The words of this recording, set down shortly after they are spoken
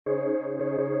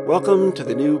Welcome to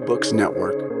the New Books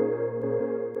Network.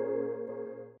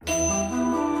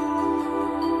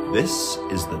 This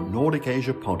is the Nordic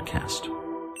Asia Podcast.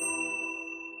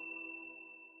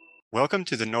 Welcome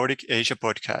to the Nordic Asia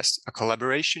Podcast, a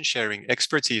collaboration sharing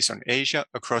expertise on Asia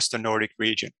across the Nordic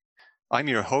region. I'm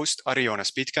your host,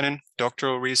 Ari-Joonas Pitkänen,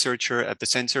 doctoral researcher at the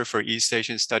Center for East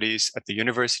Asian Studies at the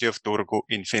University of Turku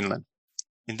in Finland.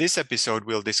 In this episode,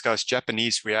 we'll discuss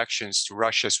Japanese reactions to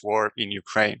Russia's war in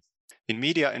Ukraine. In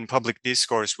media and public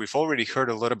discourse, we've already heard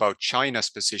a lot about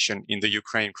China's position in the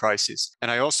Ukraine crisis,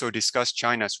 and I also discussed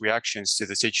China's reactions to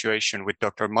the situation with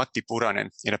Dr. Matti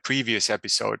Puranen in a previous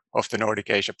episode of the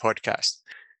Nordic Asia podcast.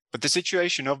 But the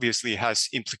situation obviously has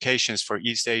implications for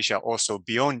East Asia also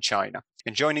beyond China.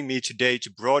 And joining me today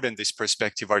to broaden this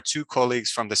perspective are two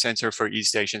colleagues from the Center for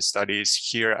East Asian Studies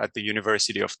here at the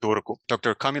University of Turku,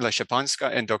 Dr. Kamila Szczepanska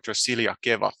and Dr. Silja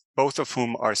Keva, both of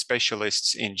whom are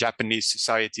specialists in Japanese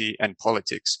society and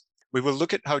politics. We will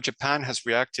look at how Japan has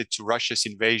reacted to Russia's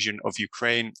invasion of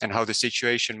Ukraine and how the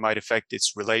situation might affect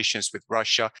its relations with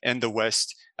Russia and the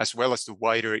West, as well as the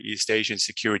wider East Asian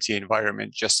security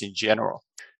environment just in general.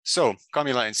 So,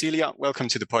 Kamila and Silja, welcome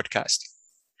to the podcast.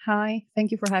 Hi,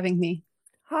 thank you for having me.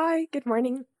 Hi, good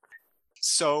morning.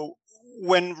 So,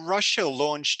 when Russia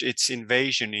launched its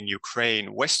invasion in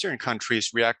Ukraine, Western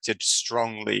countries reacted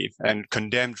strongly and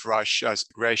condemned Russia's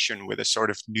aggression with a sort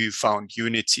of newfound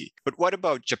unity. But what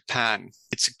about Japan?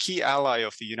 It's a key ally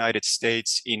of the United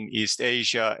States in East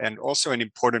Asia and also an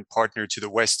important partner to the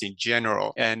West in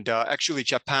general. And actually,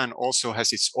 Japan also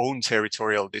has its own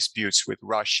territorial disputes with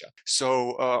Russia.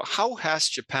 So how has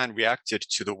Japan reacted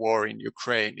to the war in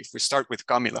Ukraine? If we start with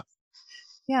Kamila.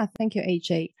 Yeah, thank you,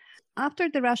 AJ. After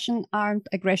the Russian armed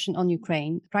aggression on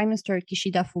Ukraine, Prime Minister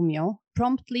Kishida Fumio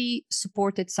promptly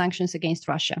supported sanctions against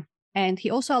Russia. And he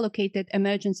also allocated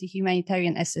emergency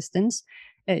humanitarian assistance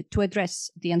to address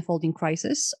the unfolding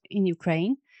crisis in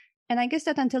Ukraine. And I guess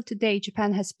that until today,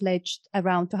 Japan has pledged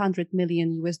around $200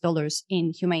 million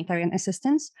in humanitarian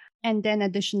assistance, and then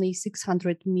additionally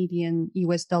 $600 million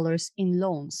in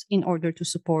loans in order to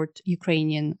support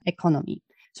Ukrainian economy.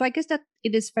 So I guess that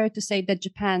it is fair to say that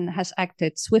Japan has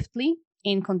acted swiftly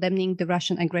in condemning the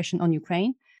Russian aggression on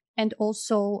Ukraine and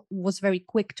also was very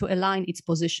quick to align its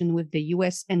position with the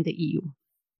US and the EU.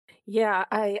 Yeah,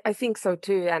 I think so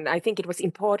too. And I think it was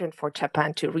important for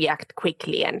Japan to react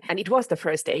quickly. And it was the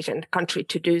first Asian country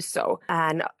to do so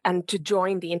and to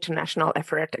join the international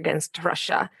effort against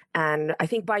Russia. And I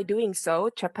think by doing so,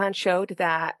 Japan showed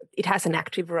that it has an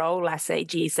active role as a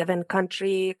G7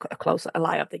 country, a close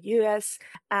ally of the US,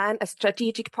 and a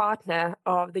strategic partner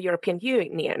of the European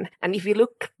Union. And if you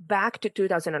look back to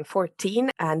 2014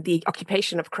 and the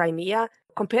occupation of Crimea,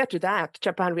 compared to that,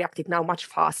 Japan reacted now much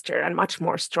faster and much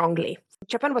more strongly.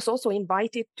 Japan was also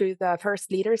invited to the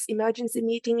First Leaders Emergency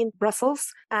Meeting in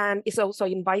Brussels and is also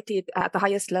invited at the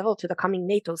highest level to the coming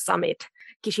NATO summit,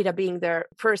 Kishida being the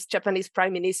first Japanese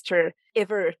prime minister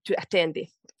ever to attend it.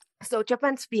 So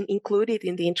Japan's been included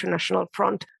in the international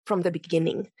front from the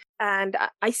beginning. And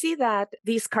I see that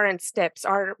these current steps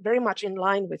are very much in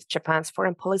line with Japan's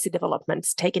foreign policy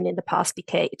developments taken in the past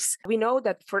decades. We know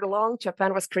that for long,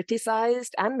 Japan was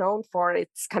criticized and known for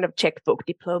its kind of checkbook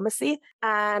diplomacy.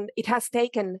 And it has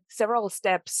taken several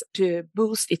steps to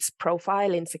boost its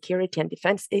profile in security and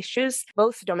defense issues,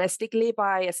 both domestically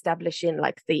by establishing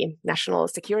like the National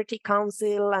Security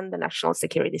Council and the National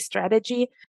Security Strategy.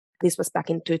 This was back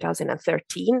in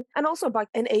 2013, and also by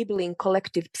enabling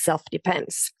collective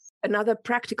self-defense. Another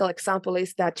practical example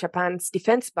is that Japan's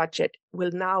defense budget will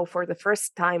now, for the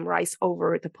first time, rise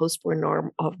over the post-war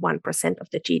norm of 1% of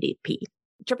the GDP.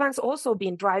 Japan's also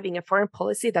been driving a foreign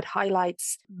policy that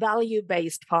highlights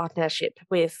value-based partnership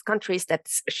with countries that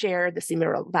share the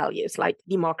similar values like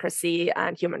democracy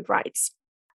and human rights.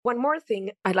 One more thing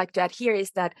I'd like to add here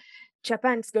is that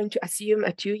Japan is going to assume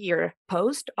a 2-year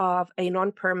post of a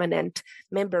non-permanent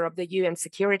member of the UN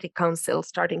Security Council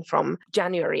starting from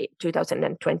January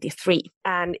 2023.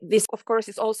 And this, of course,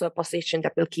 is also a position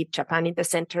that will keep Japan in the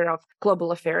center of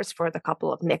global affairs for the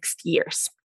couple of next years.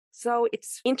 So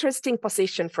it's an interesting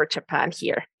position for Japan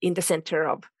here in the center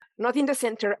of, not in the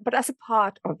center, but as a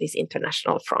part of this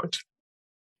international front.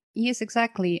 Yes,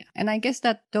 exactly. And I guess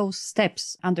that those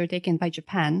steps undertaken by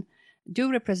Japan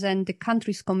do represent the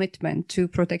country's commitment to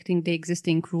protecting the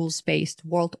existing rules-based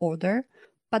world order.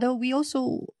 But we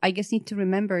also, I guess, need to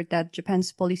remember that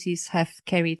Japan's policies have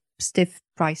carried stiff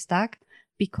price tag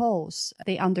because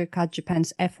they undercut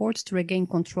Japan's efforts to regain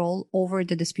control over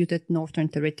the disputed northern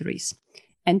territories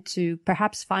and to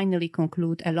perhaps finally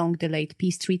conclude a long-delayed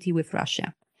peace treaty with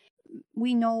Russia.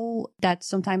 We know that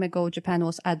some time ago, Japan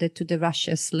was added to the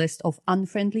Russia's list of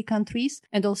unfriendly countries,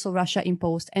 and also Russia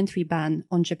imposed entry ban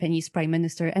on Japanese prime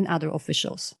minister and other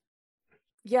officials.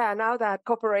 Yeah, now that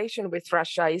cooperation with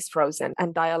Russia is frozen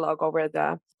and dialogue over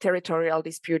the territorial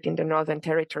dispute in the Northern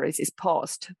Territories is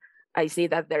paused, I see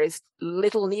that there is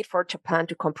little need for Japan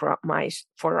to compromise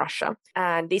for Russia.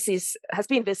 And this has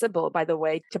been visible, by the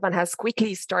way. Japan has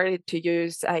quickly started to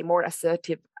use a more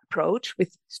assertive approach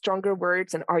with stronger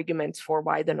words and arguments for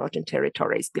why the Northern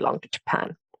Territories belong to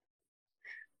Japan.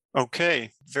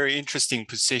 Okay, very interesting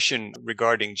position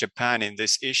regarding Japan in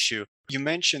this issue. You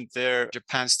mentioned there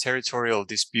Japan's territorial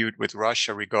dispute with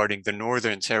Russia regarding the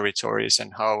Northern Territories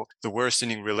and how the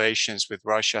worsening relations with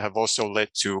Russia have also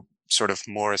led to sort of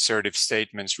more assertive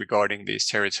statements regarding these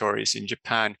territories in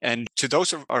Japan. And to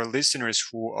those of our listeners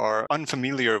who are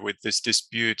unfamiliar with this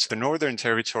dispute, the Northern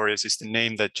Territories is the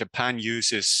name that Japan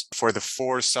uses for the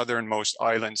 4 southernmost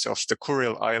islands of the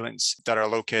Kuril Islands that are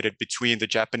located between the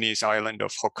Japanese island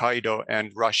of Hokkaido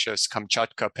and Russia's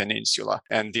Kamchatka Peninsula.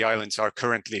 And the islands are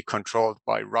currently controlled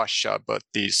by Russia, but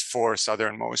these 4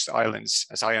 southernmost islands,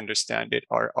 as I understand it,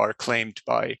 are claimed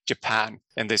by Japan.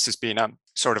 And this has been a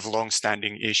sort of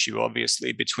long-standing issue,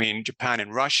 obviously, between Japan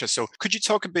and Russia. So could you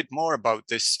talk a bit more about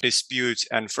this dispute?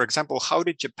 And for example, how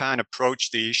did Japan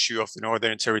approach the issue of the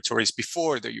Northern Territories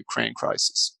before the Ukraine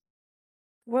crisis?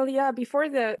 Well, yeah, before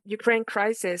the Ukraine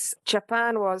crisis,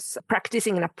 Japan was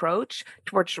practicing an approach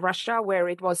towards Russia where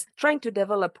it was trying to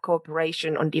develop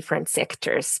cooperation on different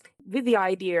sectors with the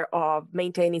idea of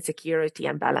maintaining security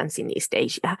and balance in East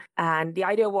Asia. And the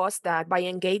idea was that by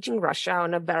engaging Russia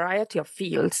on a variety of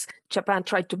fields, Japan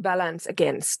tried to balance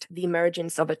against the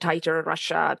emergence of a tighter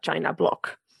Russia-China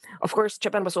bloc. Of course,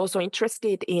 Japan was also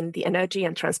interested in the energy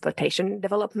and transportation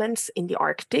developments in the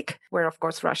Arctic, where, of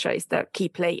course, Russia is the key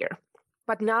player.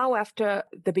 But now, after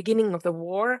the beginning of the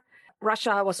war,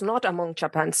 Russia was not among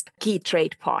Japan's key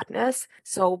trade partners,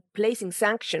 so placing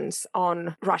sanctions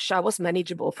on Russia was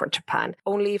manageable for Japan.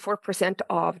 Only 4%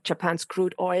 of Japan's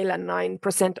crude oil and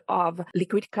 9% of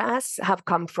liquid gas have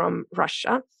come from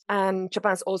Russia, and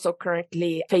Japan's also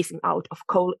currently phasing out of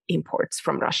coal imports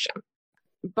from Russia.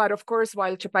 But of course,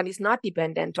 while Japan is not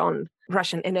dependent on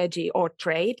Russian energy or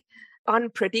trade,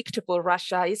 unpredictable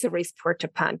Russia is a risk for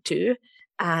Japan too.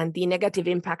 And the negative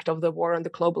impact of the war on the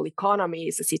global economy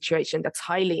is a situation that's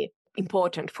highly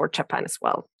important for Japan as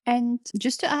well. And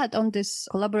just to add on this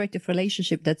collaborative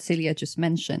relationship that Celia just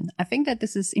mentioned, I think that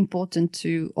this is important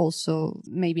to also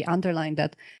maybe underline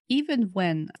that even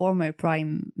when former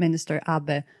Prime Minister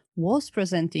Abe was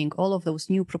presenting all of those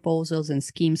new proposals and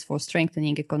schemes for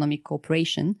strengthening economic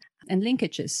cooperation and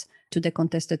linkages to the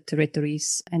contested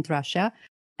territories and Russia,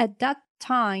 at that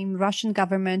time, Russian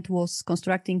government was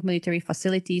constructing military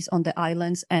facilities on the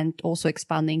islands and also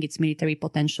expanding its military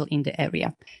potential in the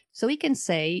area. So we can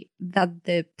say that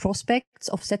the prospects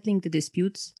of settling the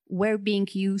disputes were being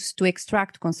used to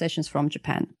extract concessions from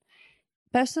Japan.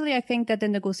 Personally, I think that the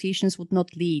negotiations would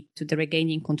not lead to the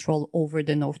regaining control over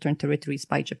the northern territories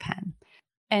by Japan.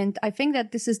 And I think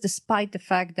that this is despite the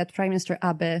fact that Prime Minister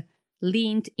Abe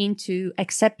leaned into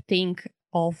accepting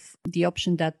of the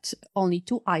option that only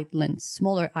 2 islands,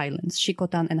 smaller islands,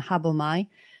 Shikotan and Habomai,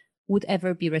 would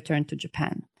ever be returned to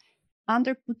Japan.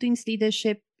 Under Putin's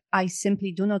leadership, I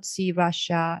simply do not see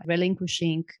Russia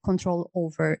relinquishing control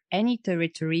over any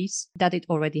territories that it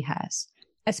already has,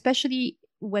 especially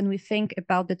when we think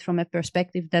about it from a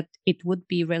perspective that it would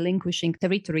be relinquishing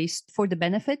territories for the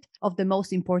benefit of the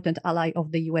most important ally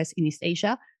of the US in East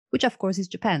Asia, which of course is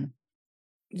Japan.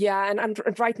 Yeah, and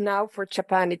right now for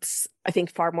Japan, it's, I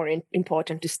think, far more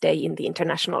important to stay in the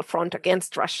international front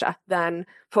against Russia than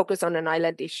focus on an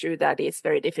island issue that is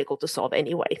very difficult to solve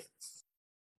anyway.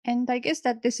 And I guess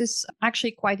that this is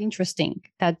actually quite interesting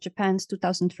that Japan's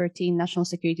 2013 national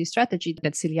security strategy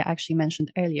that Celia actually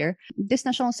mentioned earlier, this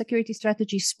national security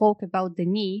strategy spoke about the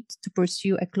need to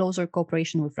pursue a closer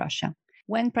cooperation with Russia.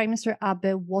 When Prime Minister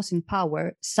Abe was in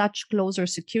power, such closer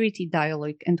security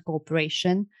dialogue and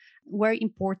cooperation were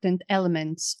important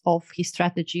elements of his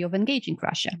strategy of engaging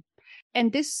Russia.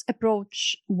 And this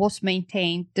approach was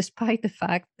maintained despite the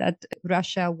fact that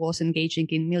Russia was engaging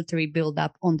in military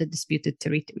buildup on the disputed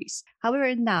territories.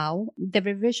 However, now, the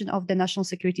revision of the national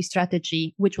security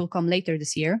strategy, which will come later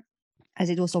this year, as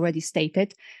it was already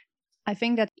stated, I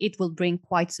think that it will bring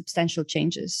quite substantial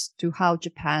changes to how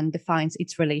Japan defines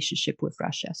its relationship with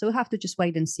Russia. So we'll have to just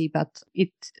wait and see, but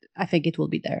I think it will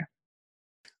be there.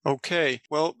 Okay.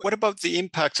 Well, what about the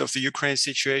impact of the Ukraine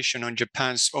situation on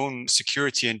Japan's own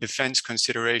security and defense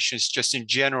considerations just in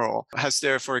general? Has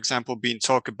there, for example, been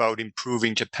talk about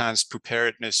improving Japan's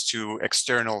preparedness to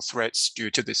external threats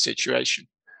due to this situation?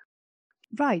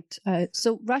 Right.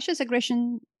 So Russia's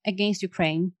aggression against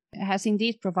Ukraine has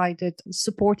indeed provided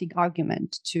supporting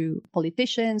argument to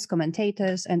politicians,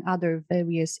 commentators, and other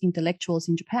various intellectuals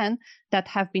in Japan that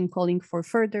have been calling for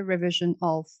further revision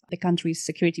of the country's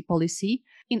security policy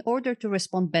in order to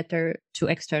respond better to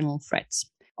external threats.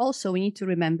 Also, we need to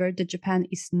remember that Japan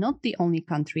is not the only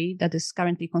country that is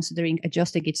currently considering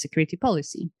adjusting its security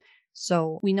policy.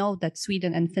 So we know that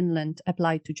Sweden and Finland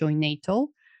applied to join NATO,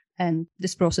 and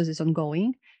this process is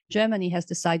ongoing. Germany has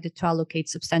decided to allocate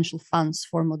substantial funds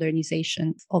for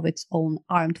modernization of its own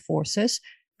armed forces,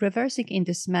 reversing in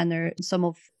this manner some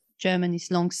of Germany's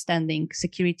long-standing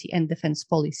security and defense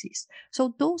policies.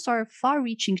 So those are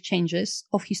far-reaching changes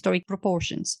of historic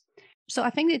proportions. So I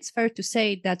think it's fair to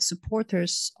say that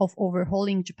supporters of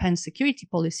overhauling Japan's security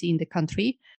policy in the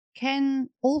country can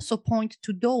also point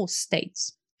to those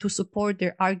states to support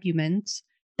their arguments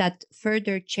that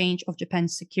further change of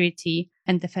Japan's security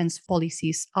and defense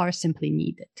policies are simply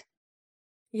needed.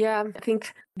 Yeah, I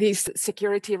think these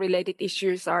security-related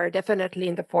issues are definitely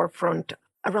in the forefront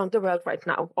around the world right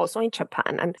now, also in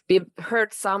Japan. And we've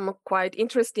heard some quite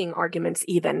interesting arguments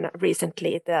even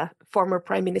recently. The former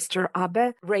Prime Minister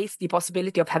Abe raised the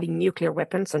possibility of having nuclear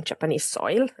weapons on Japanese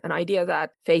soil, an idea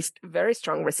that faced very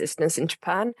strong resistance in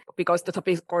Japan because the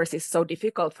topic, of course, is so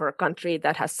difficult for a country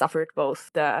that has suffered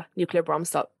both the nuclear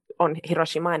bombs on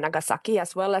Hiroshima and Nagasaki,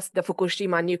 as well as the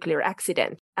Fukushima nuclear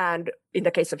accident. And in the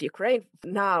case of Ukraine,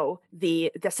 now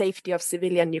the safety of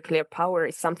civilian nuclear power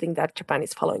is something that Japan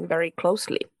is following very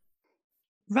closely.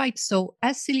 Right. So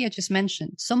as Celia just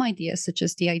mentioned, some ideas, such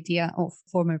as the idea of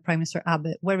former Prime Minister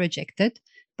Abe, were rejected,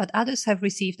 but others have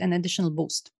received an additional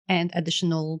boost and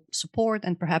additional support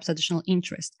and perhaps additional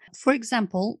interest. For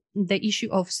example, the issue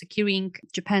of securing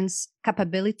Japan's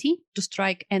capability to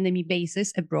strike enemy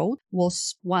bases abroad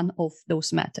was one of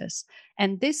those matters.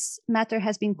 And this matter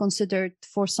has been considered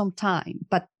for some time,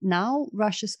 but now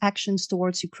Russia's actions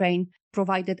towards Ukraine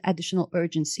provided additional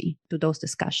urgency to those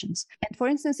discussions. And for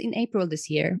instance, in April this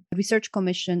year, the Research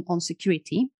Commission on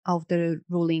Security of the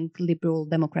ruling Liberal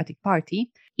Democratic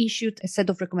Party issued a set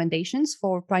of recommendations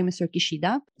for Prime Minister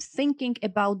Kishida, thinking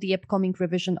about the upcoming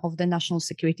revision of the national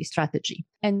security strategy.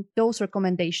 And those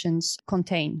recommendations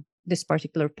contain this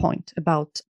particular point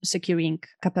about securing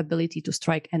capability to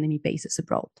strike enemy bases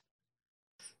abroad.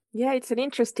 Yeah, it's an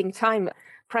interesting time.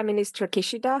 Prime Minister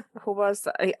Kishida, who was,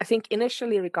 I think,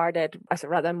 initially regarded as a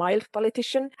rather mild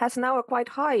politician, has now a quite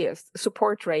high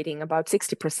support rating, about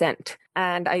 60%.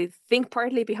 And I think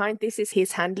partly behind this is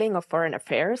his handling of foreign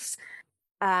affairs.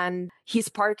 And his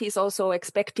party is also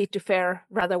expected to fare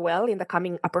rather well in the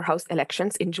coming upper house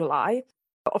elections in July.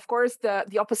 Of course,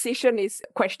 the opposition is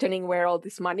questioning where all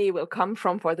this money will come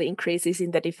from for the increases in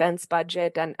the defense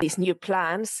budget and these new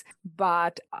plans.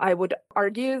 But I would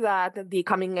argue that the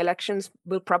coming elections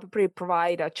will probably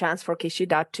provide a chance for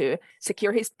Kishida to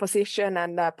secure his position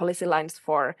and policy lines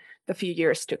for the few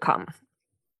years to come.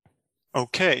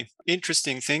 Okay,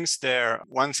 interesting things there.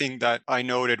 One thing that I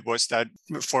noted was that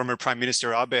former Prime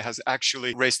Minister Abe has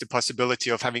actually raised the possibility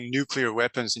of having nuclear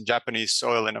weapons in Japanese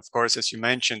soil. And of course, as you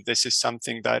mentioned, this is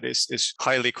something that is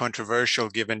highly controversial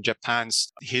given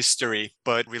Japan's history.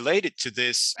 But related to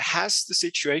this, has the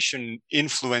situation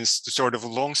influenced the sort of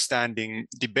long-standing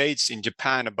debates in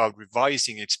Japan about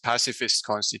revising its pacifist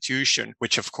constitution,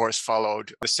 which of course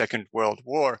followed the Second World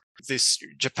War?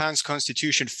 Japan's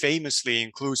constitution famously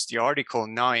includes the Article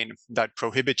 9 that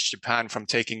prohibits Japan from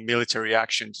taking military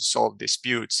action to solve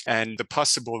disputes. And the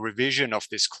possible revision of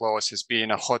this clause has been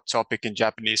a hot topic in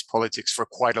Japanese politics for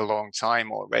quite a long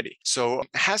time already. So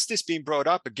has this been brought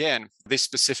up again, this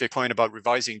specific point about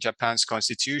revising Japan's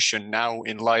constitution now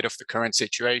in light of the current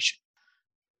situation?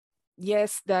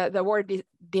 Yes, the word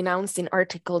denounced in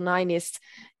Article 9 it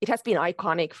has been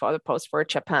iconic for the post-war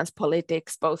Japan's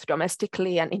politics, both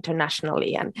domestically and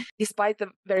internationally. And despite the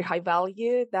very high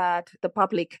value that the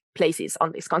public places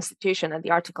on this constitution and the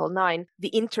Article 9,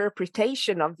 the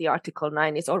interpretation of the Article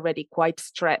 9 is already quite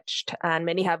stretched. And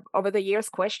many have over the years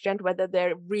questioned whether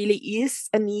there really is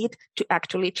a need to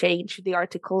actually change the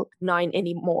Article 9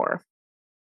 anymore.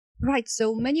 Right.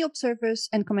 So many observers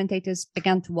and commentators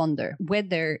began to wonder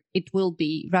whether it will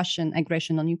be Russian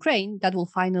aggression on Ukraine that will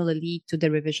finally lead to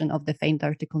the revision of the famed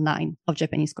Article 9 of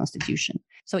Japanese constitution.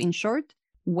 So in short,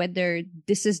 whether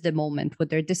this is the moment,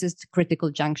 whether this is the critical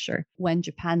juncture when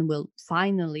Japan will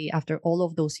finally, after all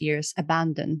of those years,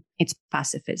 abandon its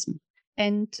pacifism.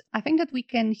 And I think that we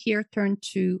can here turn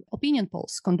to opinion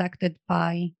polls conducted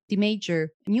by the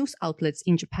major news outlets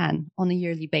in Japan on a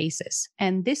yearly basis.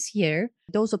 And this year,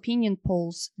 those opinion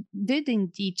polls did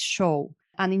indeed show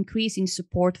an increase in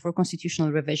support for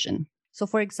constitutional revision. So,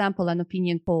 for example, an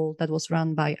opinion poll that was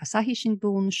run by Asahi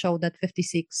Shimbun showed that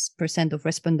 56% of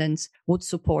respondents would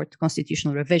support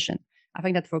constitutional revision. I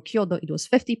think that for Kyodo, it was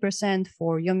 50%.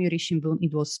 For Yomiuri Shimbun,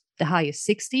 it was the highest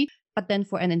 60%. But then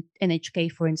for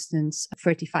NHK, for instance,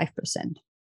 35%.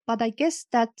 But I guess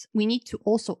that we need to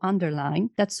also underline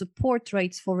that support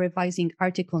rates for revising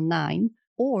Article 9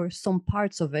 or some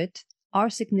parts of it are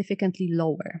significantly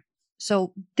lower.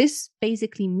 So this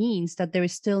basically means that there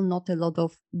is still not a lot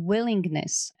of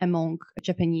willingness among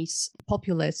Japanese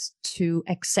populace to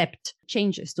accept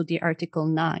changes to the Article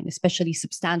 9, especially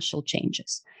substantial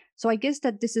changes. So I guess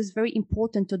that this is very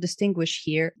important to distinguish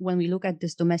here when we look at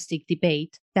this domestic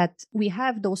debate, that we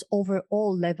have those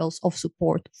overall levels of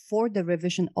support for the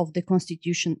revision of the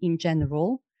Constitution in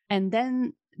general, and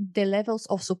then the levels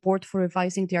of support for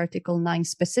revising the Article 9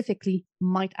 specifically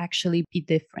might actually be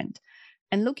different.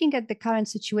 And looking at the current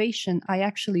situation, I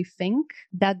actually think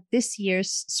that this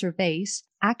year's surveys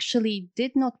actually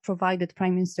did not provide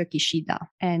Prime Minister Kishida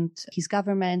and his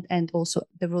government and also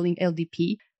the ruling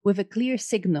LDP with a clear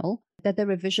signal that the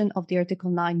revision of the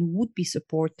Article 9 would be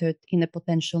supported in a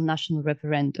potential national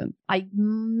referendum. I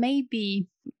may be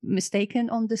mistaken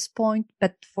on this point,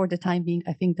 but for the time being,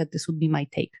 I think that this would be my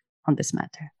take on this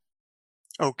matter.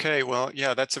 Okay, well,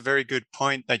 yeah, that's a very good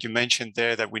point that you mentioned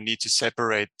there, that we need to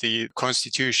separate the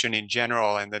Constitution in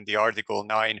general and then the Article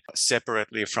 9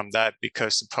 separately from that,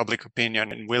 because the public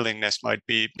opinion and willingness might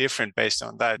be different based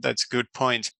on that. That's a good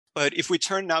point. But if we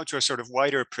turn now to a sort of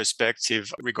wider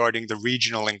perspective regarding the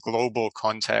regional and global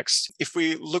context, if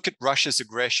we look at Russia's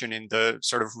aggression in the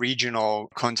sort of regional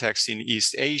context in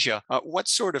East Asia, what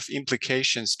sort of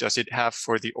implications does it have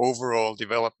for the overall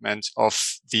development of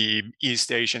the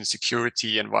East Asian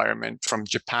security environment from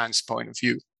Japan's point of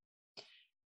view?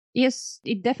 Yes,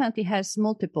 it definitely has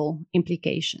multiple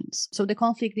implications. So the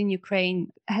conflict in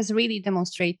Ukraine has really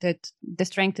demonstrated the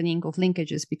strengthening of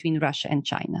linkages between Russia and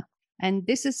China. And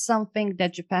this is something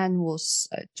that Japan was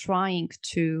trying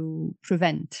to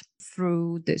prevent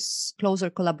through this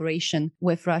closer collaboration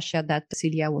with Russia that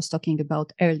Celia was talking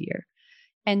about earlier.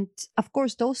 And of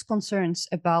course, those concerns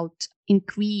about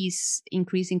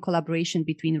increasing collaboration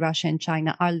between Russia and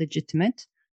China are legitimate.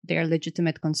 They are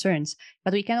legitimate concerns.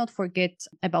 But we cannot forget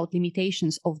about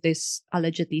limitations of this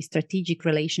allegedly strategic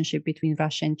relationship between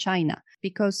Russia and China,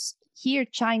 because here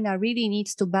China really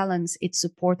needs to balance its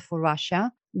support for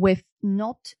Russia with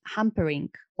not hampering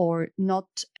or not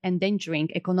endangering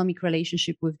economic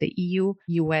relationship with the EU,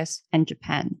 US, and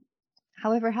Japan.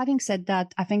 However, having said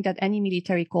that, I think that any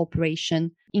military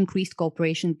cooperation, increased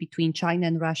cooperation between China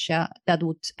and Russia that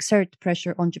would exert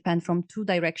pressure on Japan from two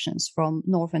directions, from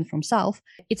north and from south,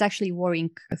 it's actually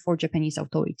worrying for Japanese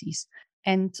authorities.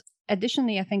 And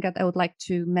additionally, I think that I would like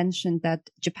to mention that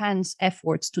Japan's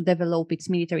efforts to develop its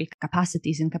military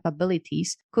capacities and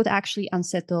capabilities could actually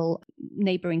unsettle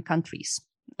neighboring countries.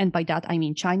 And by that, I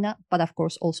mean China, but of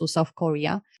course also South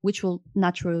Korea, which will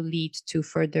naturally lead to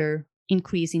further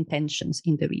increase in tensions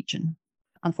in the region,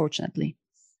 unfortunately.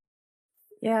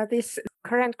 Yeah, this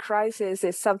current crisis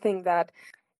is something that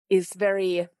is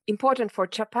very important for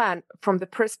Japan from the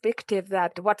perspective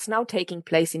that what's now taking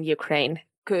place in Ukraine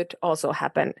could also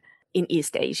happen in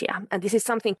East Asia. And this is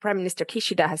something Prime Minister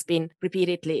Kishida has been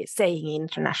repeatedly saying in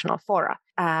international fora.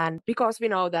 And because we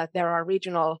know that there are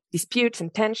regional disputes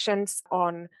and tensions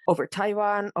over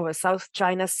Taiwan, over South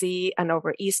China Sea, and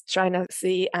over East China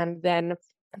Sea, and then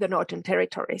the Northern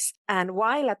Territories. And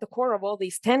while at the core of all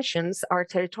these tensions are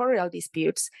territorial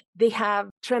disputes, they have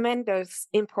tremendous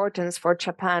importance for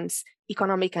Japan's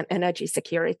economic and energy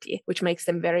security, which makes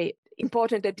them very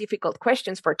important and difficult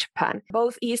questions for Japan.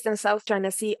 Both East and South China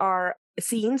Sea are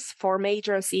scenes for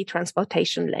major sea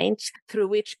transportation lanes through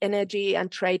which energy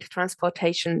and trade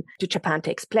transportation to Japan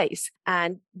takes place.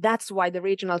 And that's why the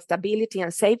regional stability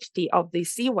and safety of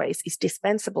these seaways is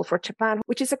dispensable for Japan,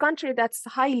 which is a country that's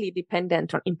highly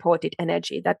dependent on imported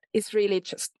energy that is really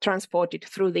just transported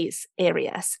through these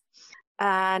areas.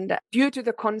 And due to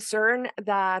the concern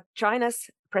that China's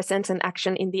presence and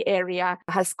action in the area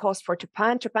has caused for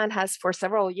Japan, Japan has for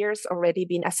several years already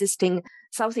been assisting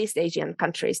Southeast Asian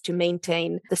countries to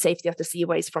maintain the safety of the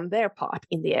seaways from their part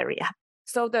in the area.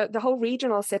 So the whole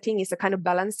regional setting is a kind of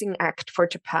balancing act for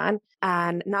Japan.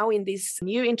 And now in this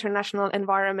new international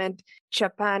environment,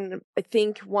 Japan, I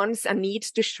think, wants and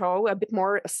needs to show a bit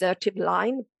more assertive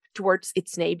line towards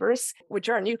its neighbors, which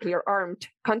are nuclear armed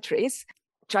countries,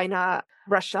 China,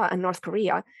 Russia, and North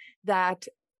Korea, that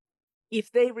if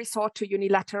they resort to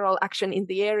unilateral action in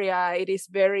the area, it is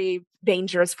very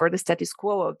dangerous for the status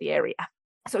quo of the area.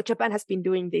 So Japan has been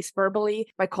doing this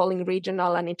verbally by calling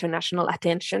regional and international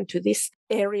attention to this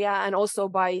area and also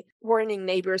by warning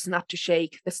neighbors not to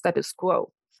shake the status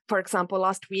quo. For example,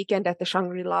 last weekend at the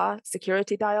Shangri-La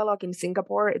Security Dialogue in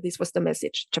Singapore, this was the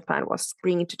message Japan was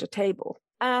bringing to the table.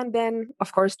 And then,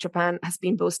 of course, Japan has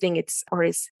been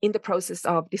is in the process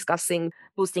of discussing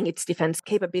boosting its defense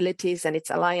capabilities and its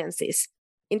alliances.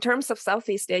 In terms of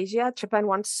Southeast Asia, Japan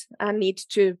wants and needs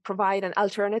to provide an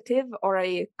alternative or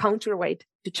a counterweight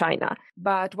to China.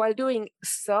 But while doing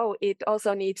so, it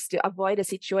also needs to avoid a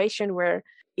situation where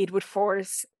it would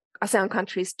force ASEAN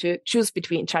countries to choose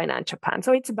between China and Japan.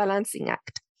 So it's a balancing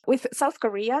act. With South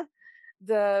Korea,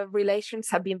 the relations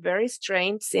have been very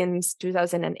strained since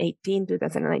 2018,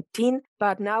 2019.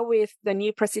 But now with the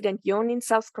new President Yoon in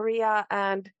South Korea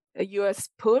and a US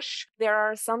push, there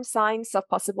are some signs of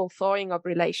possible thawing of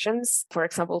relations. For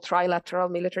example,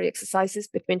 trilateral military exercises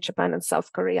between Japan and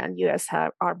South Korea and US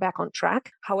are back on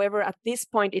track. However, at this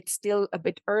point, it's still a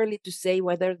bit early to say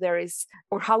whether there is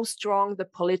or how strong the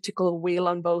political will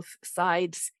on both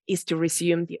sides is to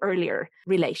resume the earlier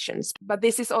relations. But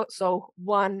this is also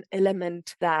one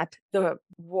element that the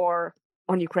war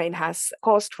on Ukraine has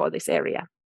caused for this area.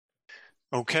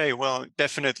 Okay, well,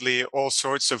 definitely all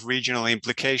sorts of regional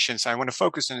implications. I want to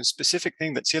focus on a specific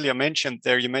thing that Celia mentioned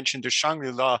there. You mentioned the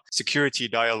Shangri-La Security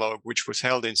Dialogue, which was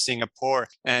held in Singapore.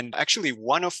 And actually,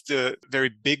 one of the very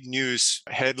big news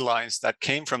headlines that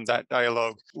came from that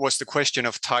dialogue was the question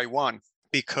of Taiwan,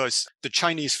 because the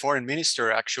Chinese foreign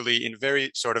minister actually in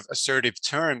very sort of assertive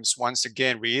terms once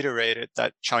again reiterated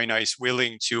that China is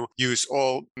willing to use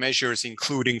all measures,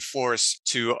 including force,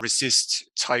 to resist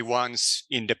Taiwan's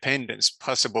independence,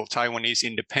 possible Taiwanese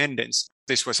independence.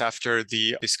 This was after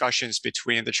the discussions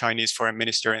between the Chinese foreign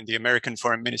minister and the American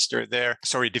foreign minister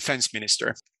defense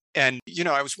minister. And,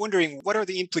 I was wondering, what are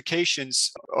the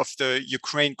implications of the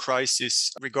Ukraine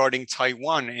crisis regarding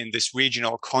Taiwan in this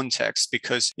regional context?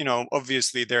 Because,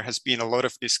 obviously there has been a lot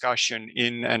of discussion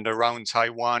in and around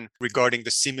Taiwan regarding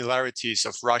the similarities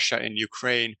of Russia and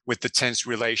Ukraine with the tense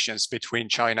relations between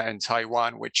China and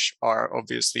Taiwan, which are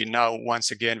obviously now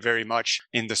once again very much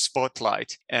in the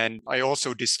spotlight. And I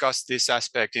also discussed this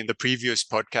aspect in the previous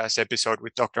podcast episode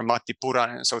with Dr. Matti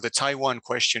Puranen. So the Taiwan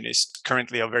question is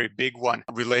currently a very big one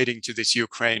relating to this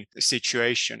Ukraine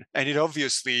situation. And it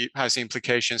obviously has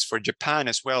implications for Japan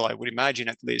as well, I would imagine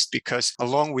at least, because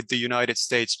along with the United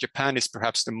States, Japan is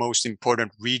perhaps the most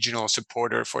important regional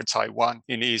supporter for Taiwan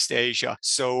in East Asia.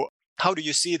 So how do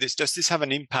you see this? Does this have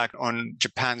an impact on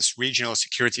Japan's regional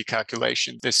security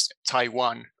calculation, this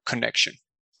Taiwan connection?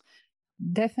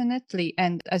 Definitely.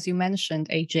 And as you mentioned,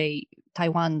 AJ,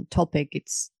 Taiwan topic,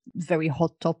 it's very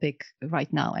hot topic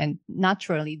right now. And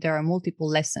naturally, there are multiple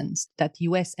lessons that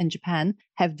US and Japan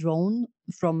have drawn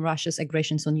from Russia's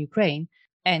aggressions on Ukraine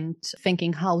and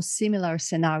thinking how similar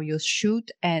scenarios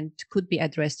should and could be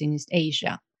addressed in East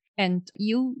Asia. And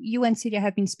you and Celia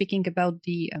have been speaking about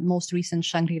the most recent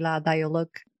Shangri-La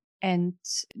dialogue. And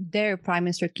there, Prime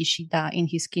Minister Kishida, in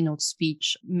his keynote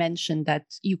speech, mentioned that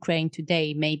Ukraine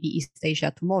today may be East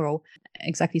Asia tomorrow,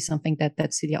 exactly something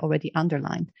that Celia already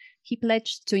underlined. He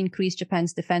pledged to increase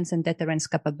Japan's defense and deterrence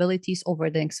capabilities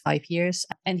over the next 5 years.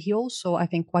 And he also, I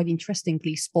think, quite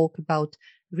interestingly spoke about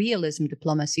realism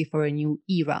diplomacy for a new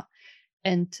era.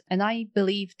 And I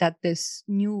believe that this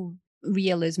new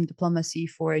realism diplomacy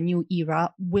for a new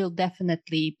era will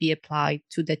definitely be applied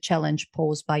to the challenge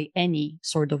posed by any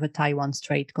sort of a Taiwan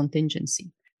Strait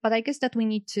contingency. But I guess that we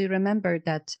need to remember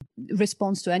that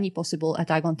response to any possible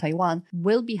attack on Taiwan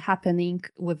will be happening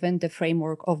within the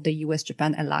framework of the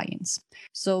US-Japan alliance.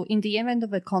 So in the event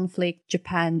of a conflict,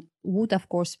 Japan would, of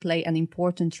course, play an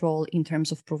important role in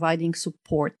terms of providing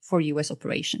support for US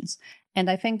operations. And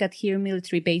I think that here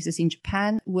military bases in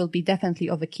Japan will be definitely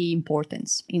of a key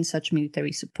importance in such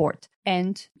military support.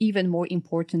 And even more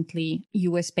importantly,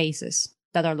 US bases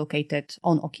that are located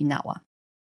on Okinawa.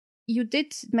 You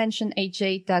did mention,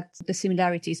 AJ, that the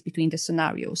similarities between the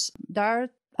scenarios. There are,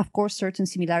 of course, certain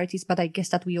similarities, but I guess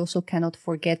that we also cannot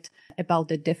forget about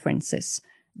the differences.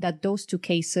 That those two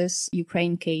cases,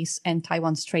 Ukraine case and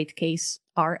Taiwan Strait case,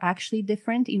 are actually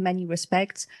different in many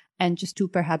respects. And just two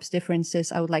perhaps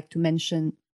differences, I would like to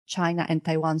mention China and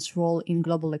Taiwan's role in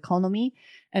global economy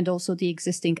and also the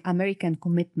existing American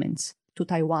commitments to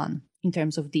Taiwan in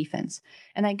terms of defense.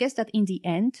 And I guess that in the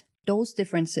end, those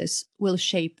differences will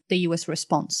shape the US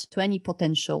response to any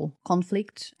potential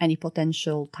conflict, any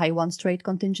potential Taiwan Strait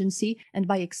contingency, and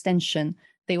by extension,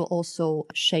 they will also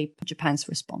shape Japan's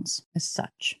response as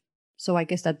such. So I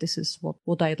guess that this is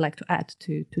what I'd like to add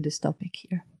to this topic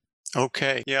here.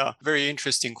 Okay. Yeah. Very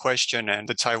interesting question. And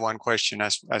the Taiwan question,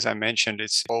 as I mentioned,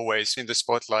 it's always in the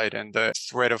spotlight, and the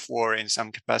threat of war in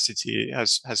some capacity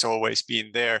has always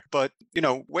been there. But,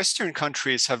 Western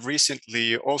countries have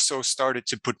recently also started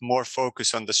to put more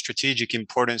focus on the strategic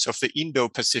importance of the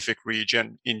Indo-Pacific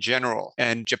region in general.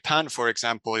 And Japan, for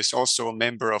example, is also a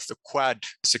member of the Quad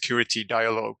Security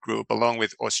Dialogue Group, along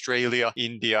with Australia,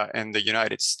 India, and the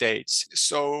United States.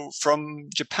 So from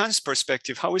Japan's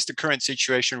perspective, how is the current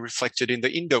situation reflected in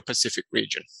the Indo-Pacific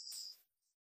region?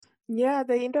 Yeah,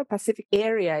 the Indo-Pacific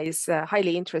area is a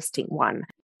highly interesting one.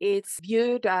 It's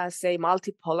viewed as a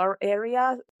multipolar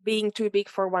area, being too big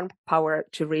for one power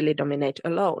to really dominate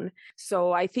alone.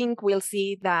 So I think we'll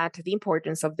see that the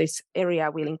importance of this area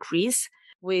will increase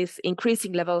with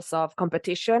increasing levels of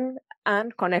competition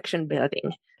and connection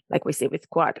building, like we see with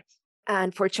Quad.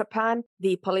 And for Japan,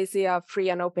 the policy of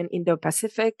free and open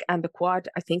Indo-Pacific and the Quad,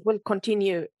 I think, will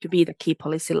continue to be the key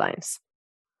policy lines.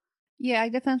 Yeah, I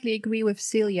definitely agree with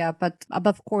Celia, but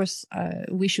of course,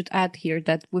 we should add here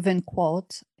that within Quad,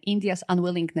 India's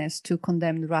unwillingness to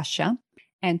condemn Russia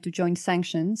and to join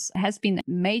sanctions has been a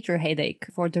major headache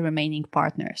for the remaining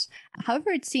partners. However,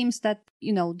 it seems that,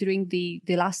 during the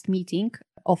last meeting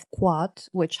of Quad,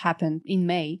 which happened in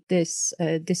May this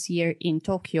year in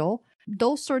Tokyo,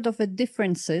 those sort of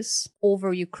differences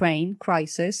over Ukraine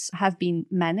crisis have been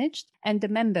managed, and the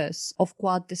members of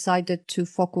Quad decided to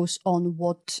focus on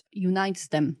what unites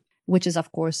them, which is,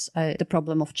 of course, the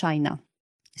problem of China.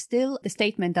 Still, the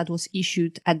statement that was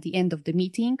issued at the end of the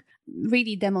meeting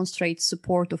really demonstrates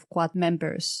support of Quad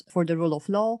members for the rule of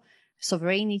law,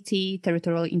 sovereignty,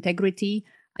 territorial integrity,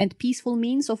 and peaceful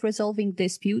means of resolving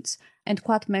disputes. And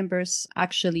Quad members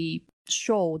actually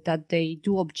show that they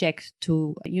do object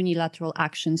to unilateral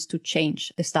actions to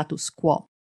change the status quo.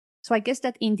 So I guess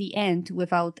that in the end,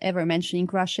 without ever mentioning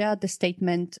Russia, the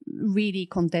statement really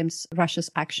condemns Russia's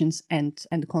actions and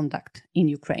conduct in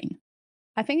Ukraine.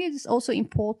 I think it is also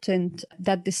important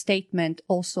that the statement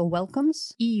also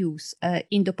welcomes EU's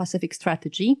Indo-Pacific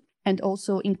strategy and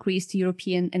also increased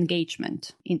European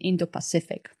engagement in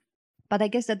Indo-Pacific. But I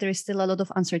guess that there is still a lot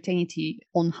of uncertainty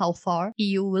on how far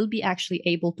EU will be actually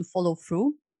able to follow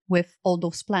through with all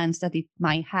those plans that it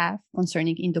might have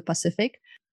concerning Indo-Pacific,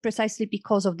 precisely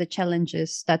because of the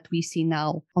challenges that we see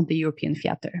now on the European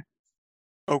theater.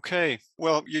 Okay.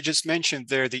 Well, you just mentioned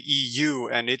there the EU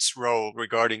and its role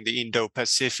regarding the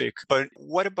Indo-Pacific, but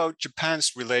what about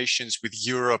Japan's relations with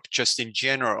Europe just in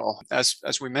general? As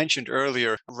we mentioned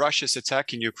earlier, Russia's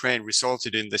attack in Ukraine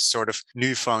resulted in this sort of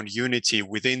newfound unity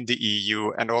within the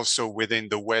EU and also within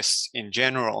the West in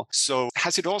general. So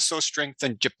has it also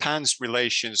strengthened Japan's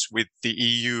relations with the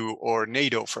EU or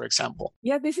NATO, for example?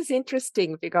 Yeah, this is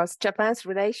interesting because Japan's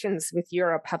relations with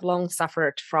Europe have long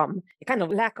suffered from a kind of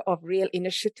lack of real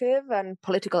initiative and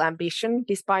political ambition,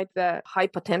 despite the high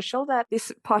potential that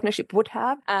this partnership would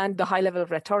have and the high-level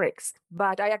rhetorics.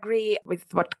 But I agree with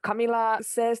what Camilla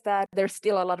says, that there's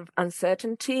still a lot of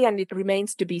uncertainty, and it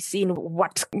remains to be seen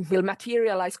what will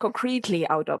materialize concretely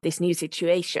out of this new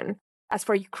situation. As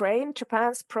for Ukraine,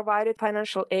 Japan's provided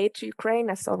financial aid to Ukraine,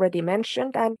 as already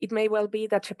mentioned, and it may well be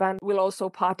that Japan will also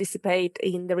participate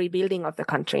in the rebuilding of the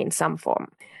country in some form.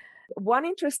 One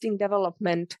interesting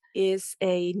development is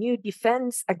a new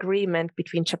defense agreement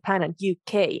between Japan and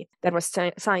UK that was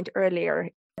signed earlier.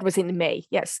 It was in May,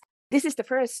 yes. This is the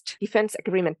first defense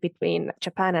agreement between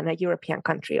Japan and a European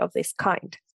country of this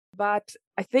kind. But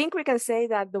I think we can say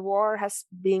that the war has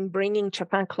been bringing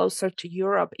Japan closer to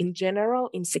Europe in general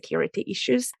in security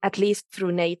issues, at least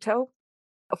through NATO.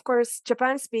 Of course,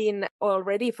 Japan's been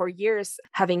already for years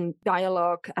having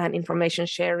dialogue and information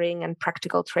sharing and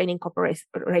practical training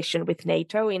cooperation with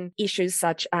NATO in issues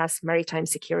such as maritime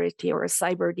security or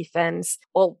cyber defense,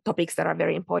 all topics that are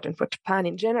very important for Japan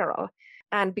in general.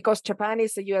 And because Japan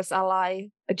is a US ally,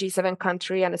 a G7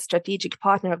 country, and a strategic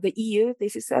partner of the EU,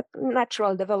 this is a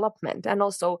natural development and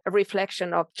also a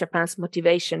reflection of Japan's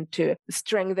motivation to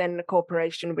strengthen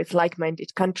cooperation with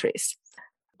like-minded countries.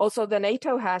 Also, the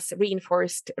NATO has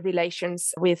reinforced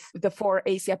relations with the 4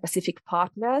 Asia-Pacific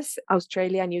partners,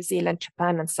 Australia, New Zealand,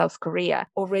 Japan, and South Korea,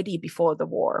 already before the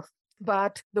war.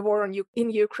 But the war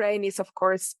in Ukraine is, of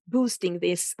course, boosting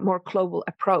this more global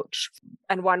approach.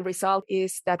 And one result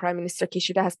is that Prime Minister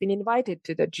Kishida has been invited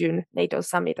to the June NATO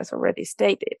summit, as already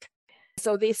stated.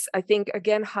 So this, I think,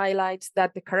 again highlights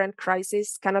that the current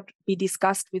crisis cannot be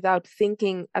discussed without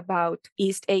thinking about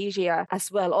East Asia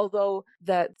as well, although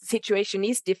the situation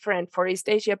is different for East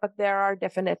Asia, but there are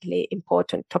definitely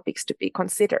important topics to be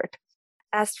considered.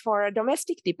 As for a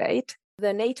domestic debate,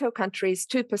 The NATO country's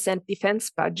 2% defense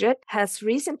budget has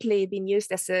recently been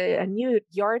used as a new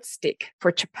yardstick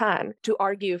for Japan to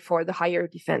argue for the higher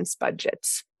defense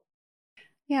budgets.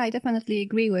 Yeah, I definitely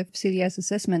agree with Silja's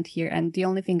assessment here. And the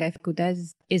only thing I could add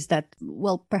is that,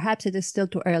 well, perhaps it is still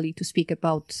too early to speak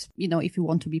about, if you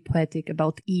want to be poetic,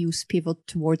 about EU's pivot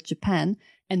towards Japan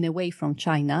and away from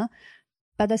China.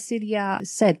 But as Silja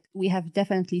said, we have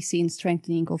definitely seen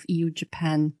strengthening of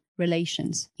EU-Japan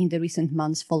relations in the recent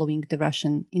months following the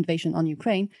Russian invasion on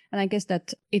Ukraine. And I guess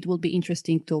that it will be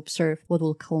interesting to observe what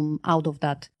will come out of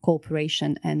that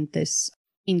cooperation and this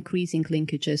increasing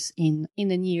linkages in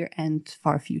the near and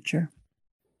far future.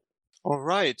 All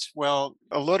right. Well,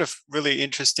 a lot of really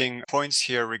interesting points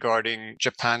here regarding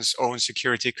Japan's own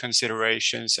security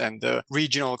considerations and the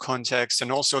regional context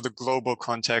and also the global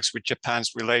context with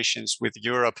Japan's relations with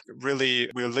Europe.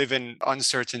 Really, we live in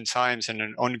uncertain times and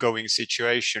an ongoing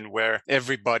situation where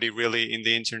everybody really in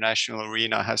the international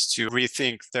arena has to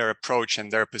rethink their approach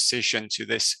and their position to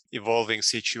this evolving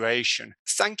situation.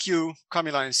 Thank you,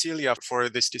 Camilla and Silja, for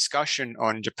this discussion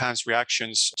on Japan's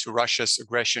reactions to Russia's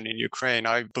aggression in Ukraine.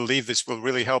 I believe this will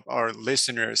really help our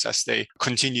listeners as they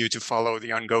continue to follow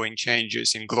the ongoing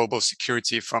changes in global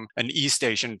security from an East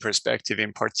Asian perspective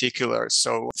in particular.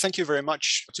 So thank you very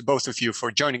much to both of you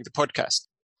for joining the podcast.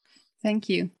 Thank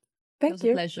you. Thank it was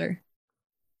you. A pleasure.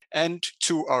 And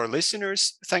to our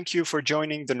listeners, thank you for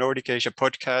joining the Nordic Asia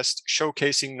podcast,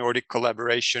 showcasing Nordic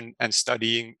collaboration and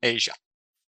studying Asia.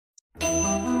 You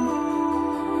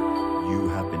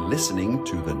have been listening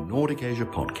to the Nordic Asia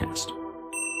podcast.